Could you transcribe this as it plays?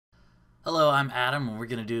Hello, I'm Adam, and we're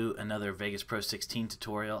going to do another Vegas Pro 16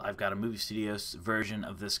 tutorial. I've got a movie studios version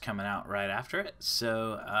of this coming out right after it,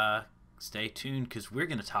 so stay tuned because we're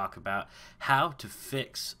going to talk about how to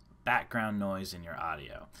fix background noise in your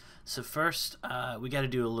audio. So first, we got to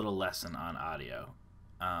do a little lesson on audio.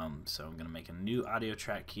 So I'm going to make a new audio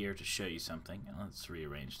track here to show you something. And let's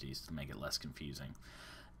rearrange these to make it less confusing.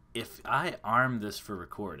 If I arm this for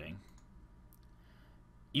recording,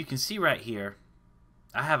 you can see right here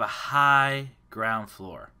I have a high ground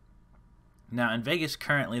floor. Now in Vegas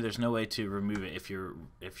currently there's no way to remove it if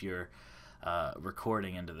you're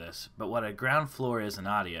recording into this, but what a ground floor is in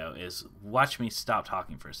audio is, watch me stop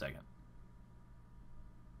talking for a second.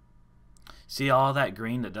 See all that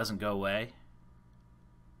green that doesn't go away?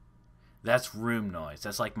 That's room noise.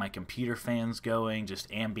 That's like my computer fans going,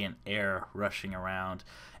 just ambient air rushing around.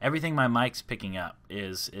 Everything my mic's picking up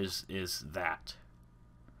is that.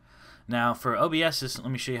 Now for OBS,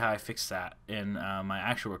 let me show you how I fix that in my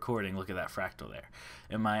actual recording. Look at that fractal there.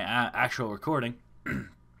 In my actual recording,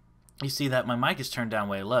 you see that my mic is turned down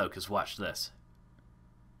way low because watch this.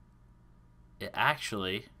 It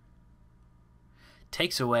actually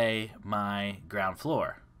takes away my ground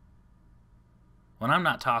floor. When I'm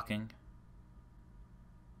not talking,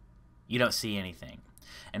 you don't see anything.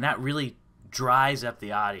 And that really dries up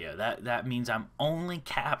the audio. That means I'm only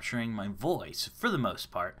capturing my voice for the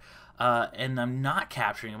most part. And I'm not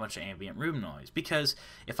capturing a bunch of ambient room noise, because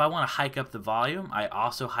if I want to hike up the volume, I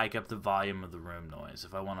also hike up the volume of the room noise.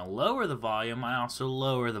 If I want to lower the volume, I also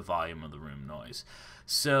lower the volume of the room noise.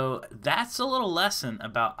 So that's a little lesson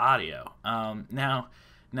about audio. Now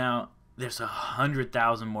there's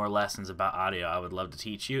 100,000 more lessons about audio I would love to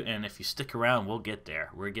teach you, and if you stick around, we'll get there.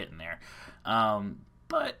 We're getting there.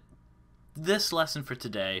 But this lesson for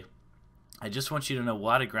today, I just want you to know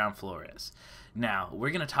what a ground floor is. Now,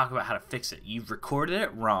 we're going to talk about how to fix it. You've recorded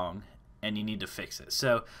it wrong, and you need to fix it.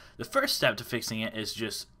 So the first step to fixing it is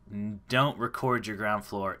just don't record your ground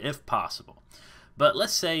floor if possible. But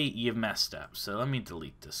let's say you've messed up. So let me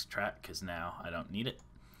delete this track because now I don't need it.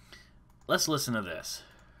 Let's listen to this.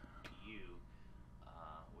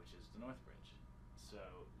 Which is the North Bridge. So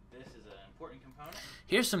this is an important component.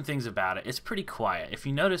 Here's some things about it. It's pretty quiet. If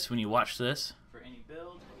you notice when you watch this, for any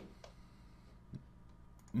build,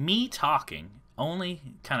 me talking only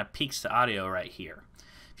kind of peaks the audio right here.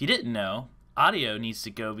 If you didn't know, audio needs to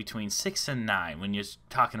go between 6 and 9 when you're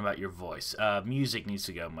talking about your voice. Music needs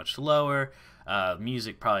to go much lower.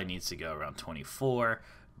 Music probably needs to go around 24.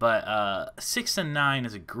 But 6 and 9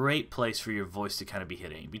 is a great place for your voice to kind of be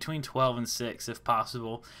hitting. Between 12 and 6 if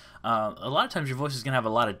possible. A lot of times your voice is going to have a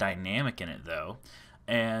lot of dynamic in it though.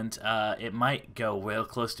 And it might go real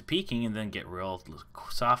close to peaking and then get real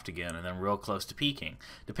soft again and then real close to peaking.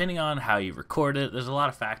 Depending on how you record it, there's a lot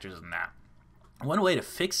of factors in that. One way to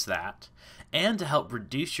fix that and to help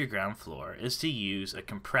reduce your ground floor is to use a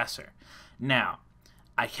compressor. Now,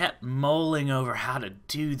 I kept mulling over how to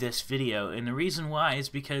do this video, and the reason why is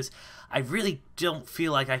because I really don't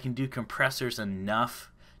feel like I can do compressors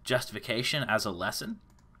enough justification as a lesson.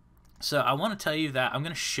 So I want to tell you that I'm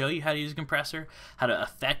going to show you how to use a compressor, how to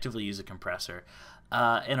effectively use a compressor,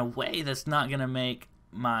 in a way that's not going to make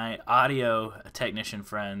my audio technician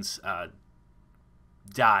friends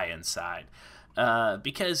die inside.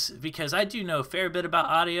 Because I do know a fair bit about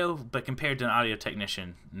audio, but compared to an audio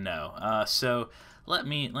technician, no. So let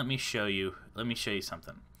me show you. Let me show you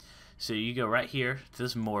something. So you go right here to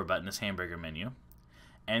this More button, this hamburger menu,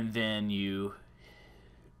 and then you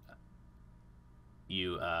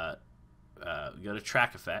go to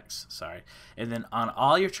track effects, and then on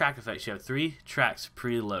all your track effects you have 3 tracks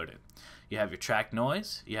preloaded. You have your track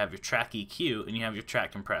noise, you have your track EQ, and you have your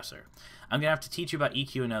track compressor. I'm gonna have to teach you about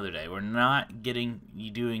EQ another day. We're not doing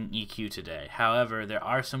EQ today. However, there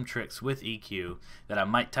are some tricks with EQ that I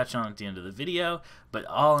might touch on at the end of the video, but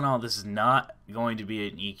all in all, this is not going to be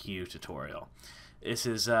an EQ tutorial. This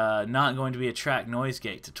is not going to be a track noise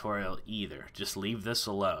gate tutorial either. Just leave this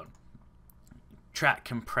alone. Track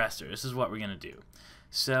compressor. This is what we're going to do.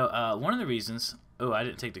 So one of the reasons, oh, I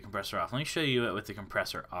didn't take the compressor off. Let me show you it with the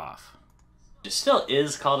compressor off. It still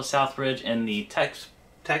is called a South Bridge in the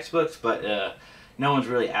textbooks, but no one's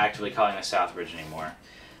really actively calling it a South Bridge anymore.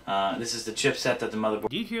 This is the chipset that the motherboard.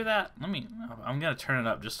 Do you hear that? I'm going to turn it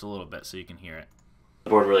up just a little bit so you can hear it. The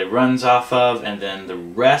board really runs off of, and then the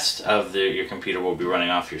rest of your computer will be running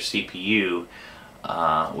off your CPU,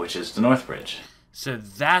 which is the North Bridge. So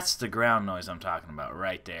that's the ground noise I'm talking about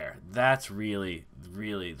right there. That's really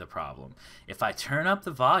the problem. If I turn up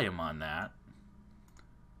the volume on that,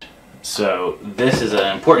 so this is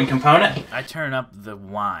an important component. I turn up the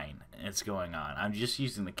whine it's going on. I'm just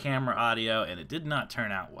using the camera audio and it did not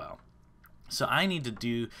turn out well. So I need to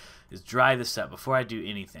do is dry this up before I do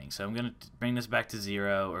anything. So I'm going to bring this back to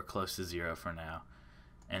 0 or close to 0 for now.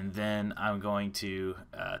 And then I'm going to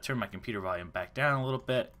turn my computer volume back down a little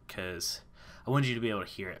bit because I wanted you to be able to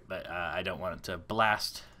hear it, but I don't want it to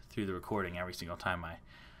blast through the recording every single time I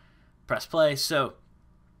press play. So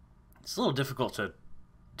it's a little difficult to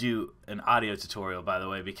do an audio tutorial, by the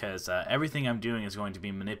way, because everything I'm doing is going to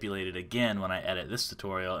be manipulated again when I edit this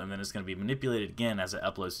tutorial, and then it's going to be manipulated again as it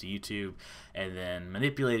uploads to YouTube, and then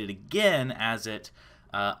manipulated again as it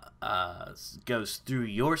goes through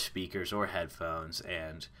your speakers or headphones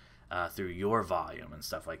and through your volume and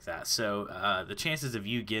stuff like that. So the chances of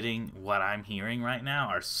you getting what I'm hearing right now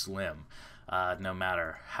are slim, no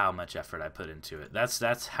matter how much effort I put into it.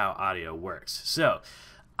 That's how audio works. So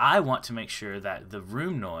I want to make sure that the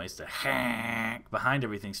room noise, the behind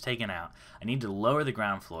everything's taken out. I need to lower the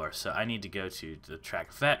ground floor, so I need to go to the track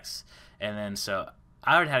effects, and then so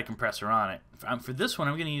I already had a compressor on it. For this one,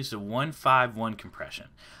 I'm going to use the 151 compression.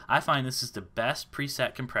 I find this is the best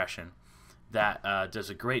preset compression that does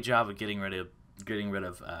a great job of getting rid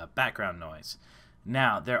of background noise.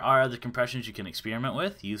 Now, there are other compressions you can experiment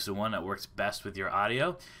with. Use the one that works best with your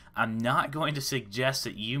audio. I'm not going to suggest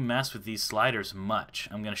that you mess with these sliders much.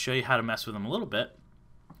 I'm going to show you how to mess with them a little bit,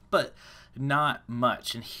 but not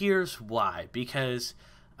much. And here's why. Because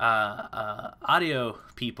audio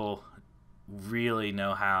people really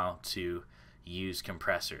know how to use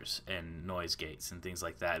compressors and noise gates and things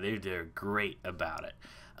like that. They're great about it.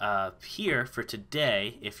 Here for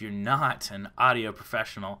today, if you're not an audio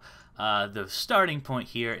professional, the starting point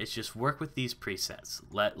here is just work with these presets.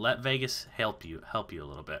 Let Vegas help you a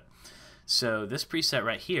little bit. So this preset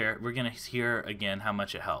right here, we're going to hear again how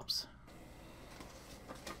much it helps.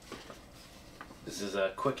 This is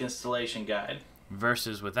a quick installation guide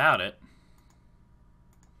versus without it.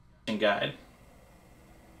 Guide.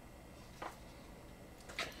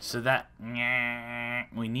 So that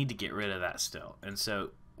we need to get rid of that still, and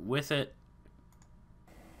so with it,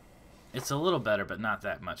 it's a little better, but not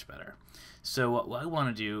that much better. So what I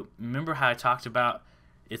want to do, remember how I talked about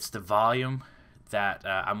it's the volume that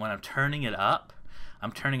when I'm turning it up,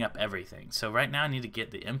 I'm turning up everything. So right now I need to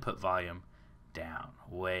get the input volume down,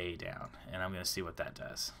 way down, and I'm going to see what that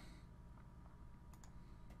does.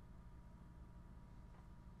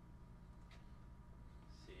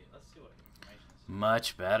 Let's see what information is.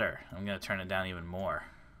 Much better. I'm going to turn it down even more.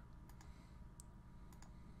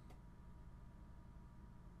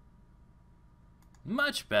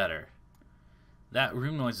 Much better. That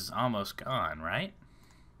room noise is almost gone, right?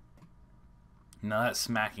 No, that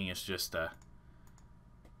smacking is just the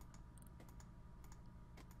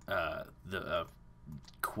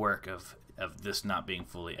quirk of this not being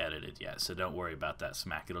fully edited yet. So don't worry about that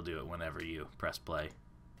smack. It'll do it whenever you press play.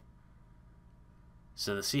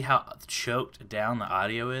 So to see how choked down the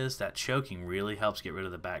audio is, that choking really helps get rid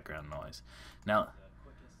of the background noise. Now,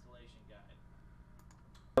 quick installation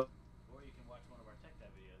guide. Or you can watch one of our tech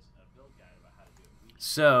videos, a build guide about how to do it.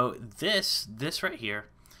 So this right here,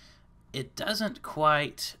 it doesn't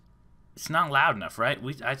quite, it's not loud enough, right?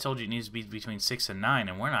 I told you it needs to be between 6 and 9,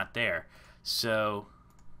 and we're not there. So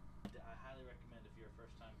I highly recommend if you're a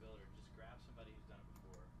first-time builder, just grab somebody who's done it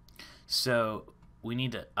before. So we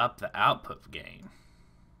need to up the output gain.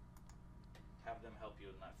 Have them help you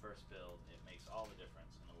in that first build. It makes all the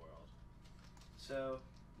difference in the world. So,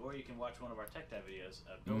 or you can watch one of our tech videos.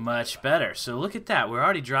 Much better. So look at that. We're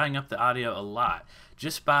already drying up the audio a lot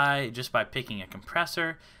just by picking a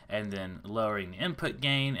compressor and then lowering the input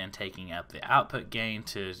gain and taking up the output gain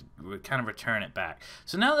to kind of return it back.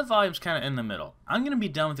 So now the volume's kind of in the middle. I'm going to be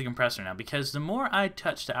done with the compressor now because the more I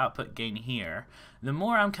touch the output gain here, the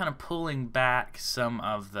more I'm kind of pulling back some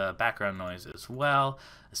of the background noise as well.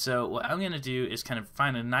 So what I'm going to do is kind of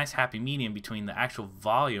find a nice happy medium between the actual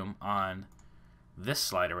volume on this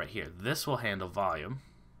slider right here. This will handle volume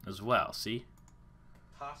as well, see?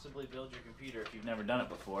 Possibly build your computer if you've never done it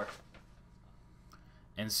before.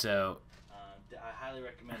 And so I highly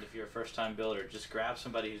recommend if you're a first-time builder, just grab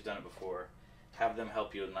somebody who's done it before. Have them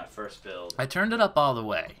help you in that first build. I turned it up all the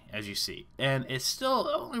way, as you see, and it's still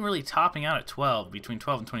only really topping out at 12, between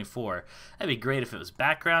 12 and 24. That'd be great if it was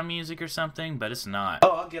background music or something, but it's not.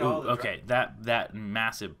 Oh, I'll get all the okay, that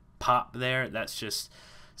massive pop there, that's just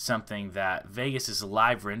something that Vegas is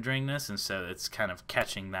live rendering this, and so it's kind of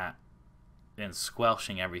catching that and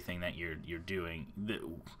squelching everything that you're doing.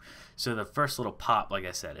 So the first little pop, like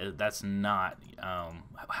I said, that's not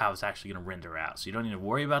how it's actually going to render out. So you don't need to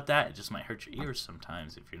worry about that. It just might hurt your ears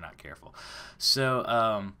sometimes if you're not careful.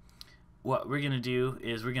 So what we're going to do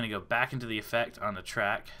is we're going to go back into the effect on the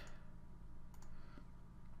track.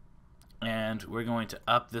 and we're going to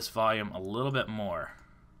up this volume a little bit more.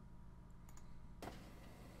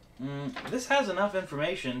 This has enough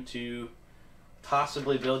information to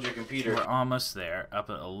possibly build your computer. We're almost there. Up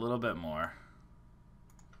it a little bit more.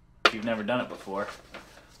 If you've never done it before.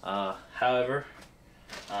 However,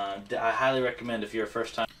 I highly recommend if you're a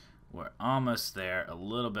first time. We're almost there. A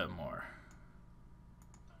little bit more.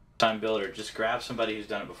 Time builder, just grab somebody who's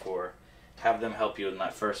done it before. Have them help you in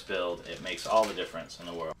that first build. It makes all the difference in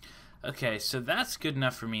the world. Okay, so that's good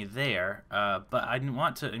enough for me there. But I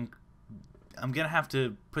want to. I'm gonna have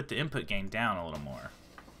to put the input gain down a little more.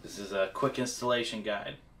 This is a quick installation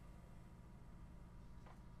guide.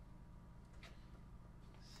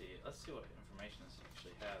 Let's see what information this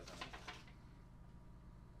actually has.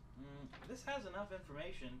 This has enough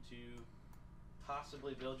information to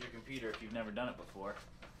possibly build your computer if you've never done it before.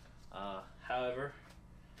 However,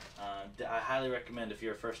 I highly recommend if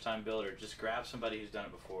you're a first-time builder, just grab somebody who's done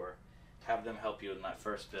it before. Have them help you in that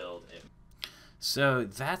first build. So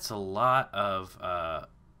that's a lot of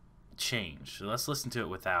change. So let's listen to it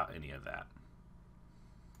without any of that.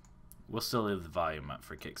 We'll still leave the volume up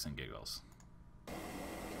for kicks and giggles.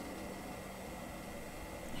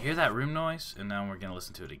 Hear that room noise? And now we're going to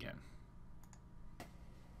listen to it again.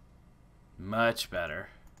 Much better,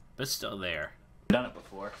 but still there. Done it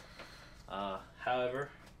before. However,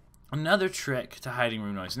 another trick to hiding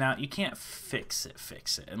room noise. Now, you can't fix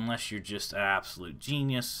it unless you're just an absolute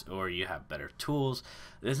genius or you have better tools.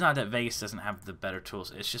 It's not that Vegas doesn't have the better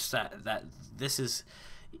tools. It's just that this is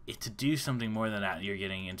to do something more than that. You're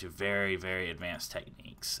getting into very, very advanced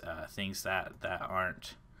techniques, things that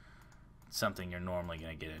aren't something you're normally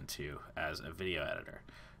going to get into as a video editor.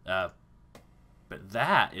 But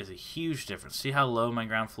that is a huge difference. See how low my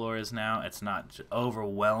ground floor is now? It's not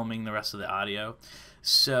overwhelming the rest of the audio.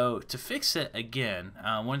 So to fix it again,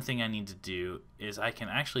 one thing I need to do is I can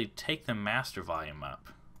actually take the master volume up.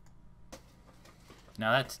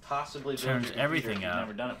 Now that possibly turns everything up. I've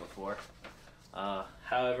never done it before.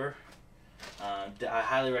 However, I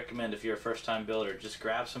highly recommend if you're a first-time builder, just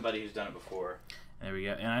grab somebody who's done it before. There we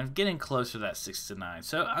go. And I'm getting closer to that 6 to 9.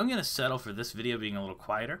 So I'm going to settle for this video being a little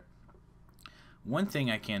quieter. One thing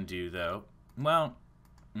I can do, though, well,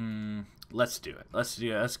 let's do it.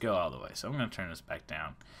 Let's go all the way. So I'm going to turn this back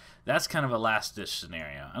down. That's kind of a last-ditch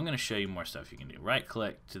scenario. I'm going to show you more stuff you can do.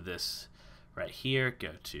 Right-click to this right here.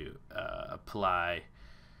 Go to Apply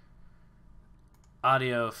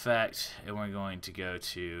Audio Effect, and we're going to go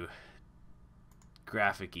to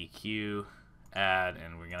Graphic EQ, Add,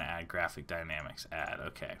 and we're going to add Graphic Dynamics, Add.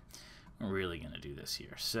 Okay, we're really going to do this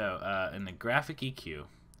here. So in the Graphic EQ,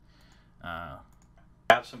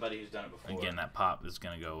 grab somebody who's done it before. Again, that pop is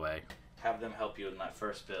going to go away. Have them help you in that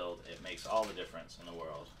first build. It makes all the difference in the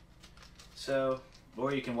world. So,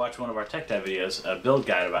 or you can watch one of our tech dive videos, a build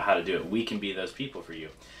guide about how to do it. We can be those people for you.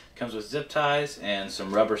 Comes with zip ties and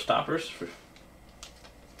some rubber stoppers.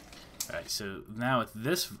 Alright, so now with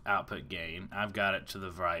this output gain, I've got it to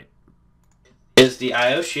the right. Is the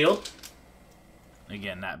I/O shield.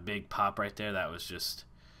 Again, that big pop right there, that was just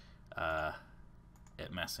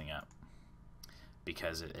it messing up,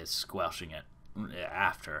 because it is squelching it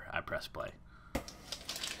after I press play.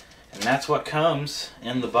 And that's what comes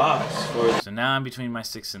in the box. So now I'm between my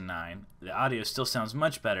 6 and 9. The audio still sounds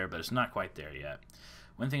much better, but it's not quite there yet.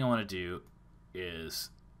 One thing I want to do is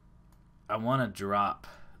I want to drop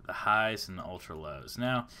the highs and the ultra lows.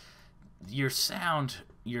 Now, your sound,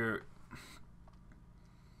 your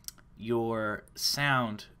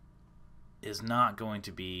sound is not going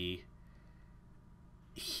to be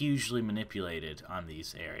hugely manipulated on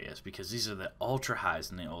these areas, because these are the ultra highs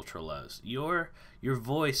and the ultra lows. Your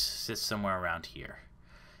voice sits somewhere around here,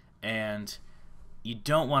 and you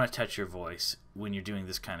don't want to touch your voice when you're doing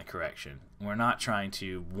this kind of correction. We're not trying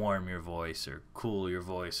to warm your voice or cool your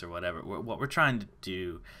voice or whatever. What we're trying to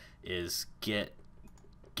do is get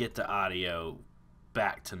the audio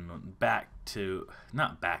back to not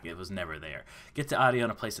back, it was never there. Get the audio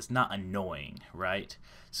in a place that's not annoying, right?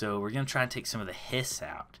 So we're going to try and take some of the hiss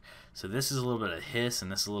out. So this is a little bit of hiss, and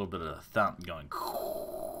this is a little bit of a thump going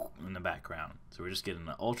in the background. So we're just getting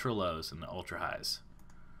the ultra lows and the ultra highs.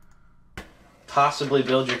 Possibly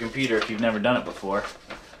build your computer if you've never done it before.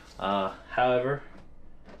 However,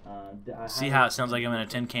 see how it sounds like I'm in a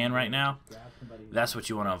tin can right now? That's what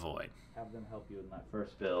you want to avoid. Have them help you in that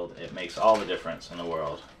first build. It makes all the difference in the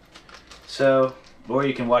world. So, or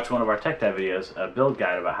you can watch one of our tech dive videos, a build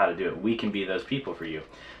guide about how to do it. We can be those people for you.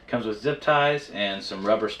 Comes with zip ties and some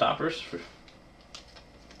rubber stoppers.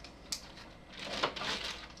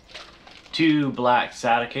 2 black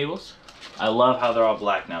SATA cables. I love how they're all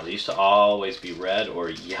black now. They used to always be red or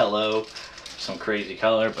yellow. some crazy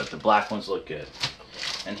color, but the black ones look good.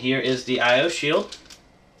 And here is the I/O shield.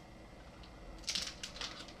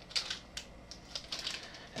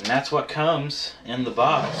 And that's what comes in the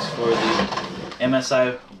box for the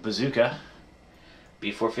MSI Bazooka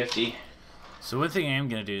B450. So one thing I am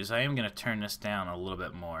going to do is I am going to turn this down a little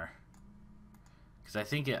bit more, because I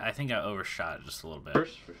think I overshot it just a little bit.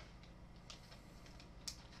 First,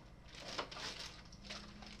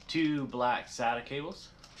 two black SATA cables.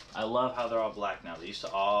 I love how they're all black now. They used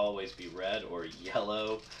to always be red or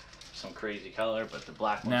yellow, some crazy color, but the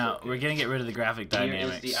black ones. Now we're going to get rid of the graphic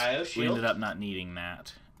dynamics. Here is the I/O shield. We ended up not needing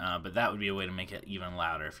that, but that would be a way to make it even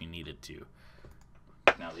louder if you needed to.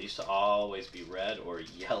 Now they used to always be red or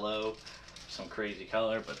yellow, some crazy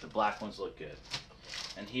color, but the black ones look good.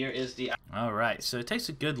 And here is the... Alright, so it takes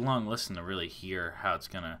a good long listen to really hear how it's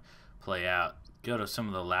going to play out. Go to some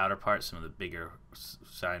of the louder parts, some of the bigger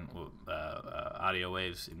audio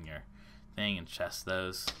waves in your thing, and test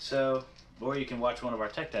those. So, or you can watch one of our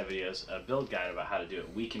Tech Dive videos, a build guide about how to do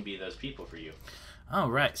it. We can be those people for you.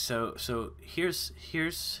 Alright, so here's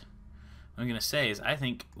what I'm going to say is I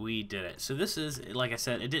think we did it. So this is, like I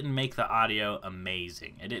said, it didn't make the audio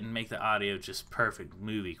amazing. It didn't make the audio just perfect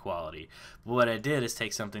movie quality. But what I did is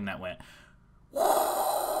take something that went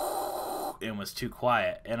and was too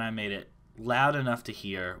quiet, and I made it loud enough to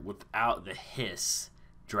hear without the hiss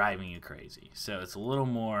driving you crazy. So it's a little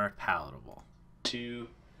more palatable. To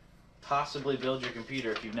possibly build your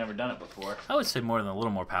computer if you've never done it before. I would say more than a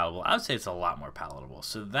little more palatable. I would say it's a lot more palatable.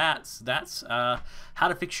 So that's how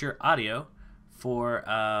to fix your audio for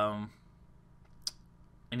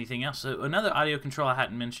anything else. So another audio control I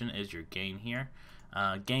hadn't mentioned is your gain here.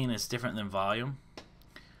 Gain is different than volume.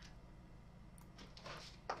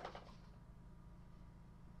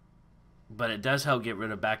 But it does help get rid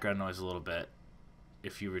of background noise a little bit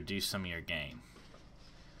if you reduce some of your gain.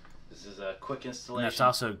 This is a quick installation. And that's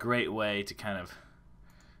also a great way to kind of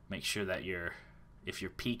make sure that if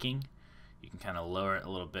you're peaking, you can kind of lower it a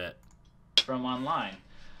little bit from online,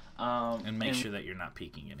 and make sure that you're not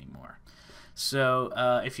peaking anymore.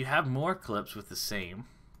 So if you have more clips with the same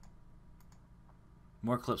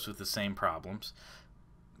problems,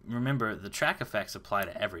 remember the track effects apply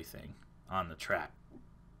to everything on the track.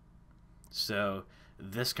 So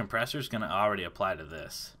this compressor is going to already apply to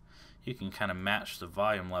this. You can kind of match the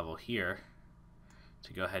volume level here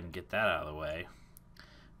to go ahead and get that out of the way.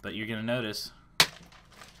 But you're going to notice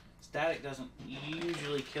static doesn't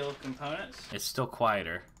usually kill components. It's still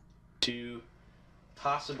quieter. To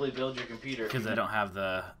possibly build your computer, because I don't have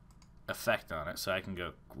the effect on it. So I can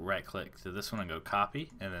go right click to this one and go copy,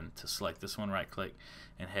 and then to select this one, right click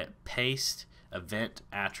and hit paste event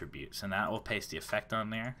attributes, and that will paste the effect on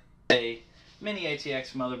there. A mini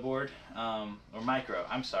ATX motherboard, or micro,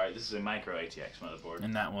 I'm sorry, this is a micro ATX motherboard.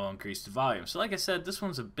 And that will increase the volume. So like I said, this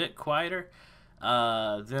one's a bit quieter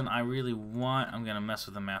than I really want. I'm going to mess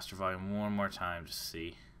with the master volume one more time to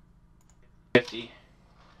see. 50M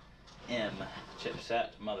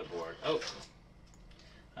chipset motherboard. Oh,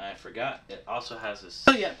 I forgot, it also has this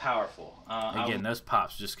still yet powerful. Again, those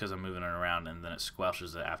pops just because I'm moving it around, and then it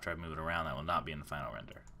squelches it after I move it around. That will not be in the final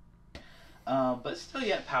render. But still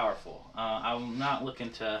yet powerful. I'm not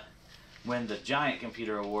looking to win the Giant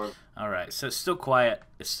Computer Award. Alright, so it's still quiet.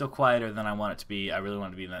 It's still quieter than I want it to be. I really want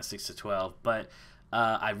it to be in that 6 to 12, but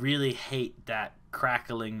I really hate that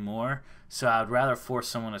crackling more, so I'd rather force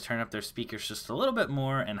someone to turn up their speakers just a little bit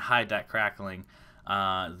more and hide that crackling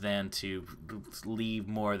than to leave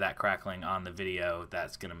more of that crackling on the video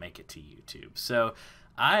that's going to make it to YouTube. So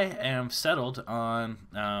I am settled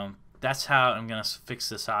on... that's how I'm going to fix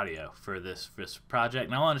this audio for this project.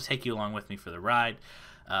 And I want to take you along with me for the ride.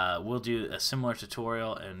 We'll do a similar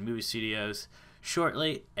tutorial in movie studios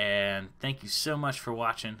shortly. And thank you so much for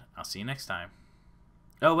watching. I'll see you next time.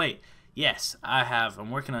 Oh, wait. Yes,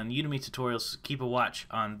 I'm working on Udemy tutorials. Keep a watch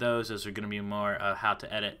on those. Those are going to be more how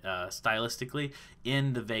to edit stylistically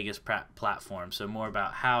in the Vegas platform. So more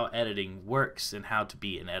about how editing works and how to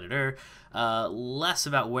be an editor. Less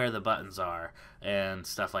about where the buttons are and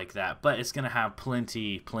stuff like that. But it's going to have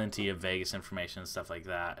plenty of Vegas information and stuff like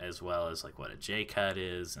that, as well as like what a J-cut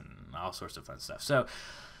is and all sorts of fun stuff. So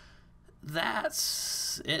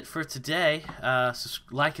that's it for today.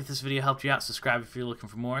 Like if this video helped you out, subscribe if you're looking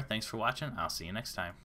for more. Thanks for watching. I'll see you next time.